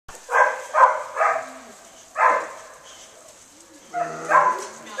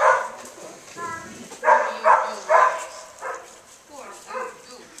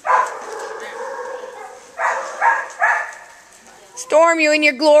Storm, you in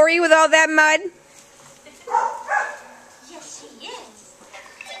your glory with all that mud? Yes, she is.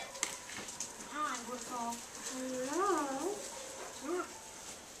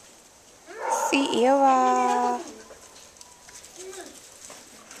 Sierra.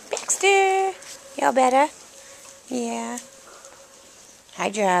 Baxter. Y'all better? Yeah. Hi,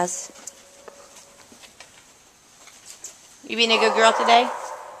 Jazz. You being a good girl today?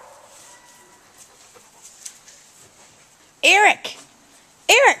 Eric!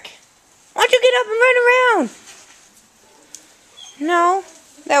 Eric! Why don't you get up and run around? No,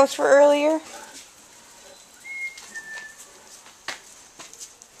 that was for earlier.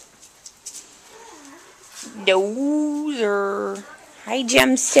 Dozer. Hi,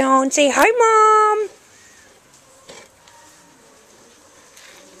 Gemstone. Say hi, Mom.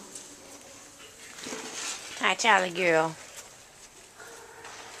 Hi, Charlie girl.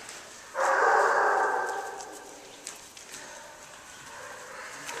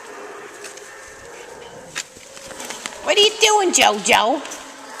 What are you doing, JoJo?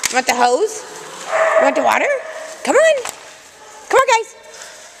 You want the hose? You want the water? Come on. Come on, guys.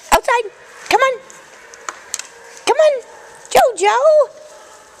 Outside. Come on. Come on. JoJo.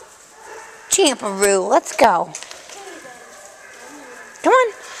 Champeroo, let's go. Come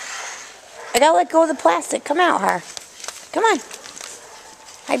on. I gotta let go of the plastic. Come out, her. Come on.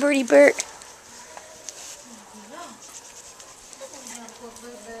 Hi, Birdie Bert.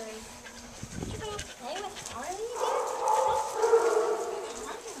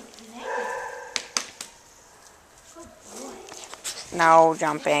 No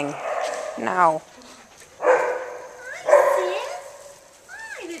jumping. No.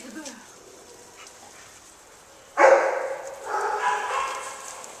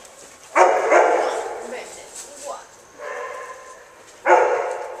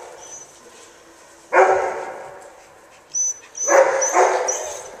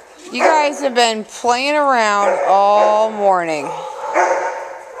 You guys have been playing around all morning.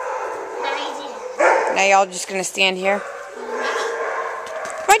 Now y'all just gonna stand here?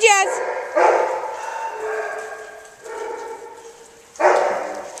 Come on, Jazz.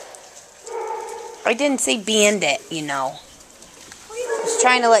 I didn't say band it, you know. I was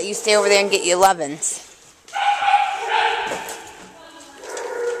trying to let you stay over there and get your 11s.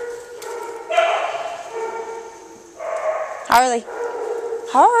 Harley.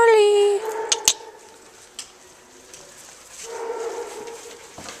 Harley.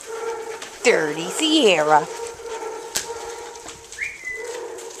 Dirty Sierra.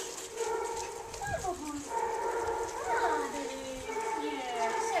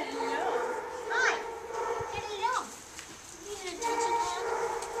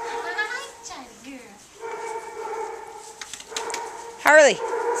 Harley,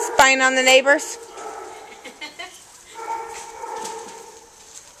 spying on the neighbors?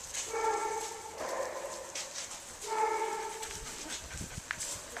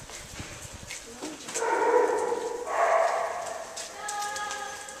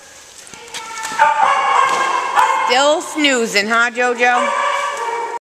 Still snoozing, huh, JoJo?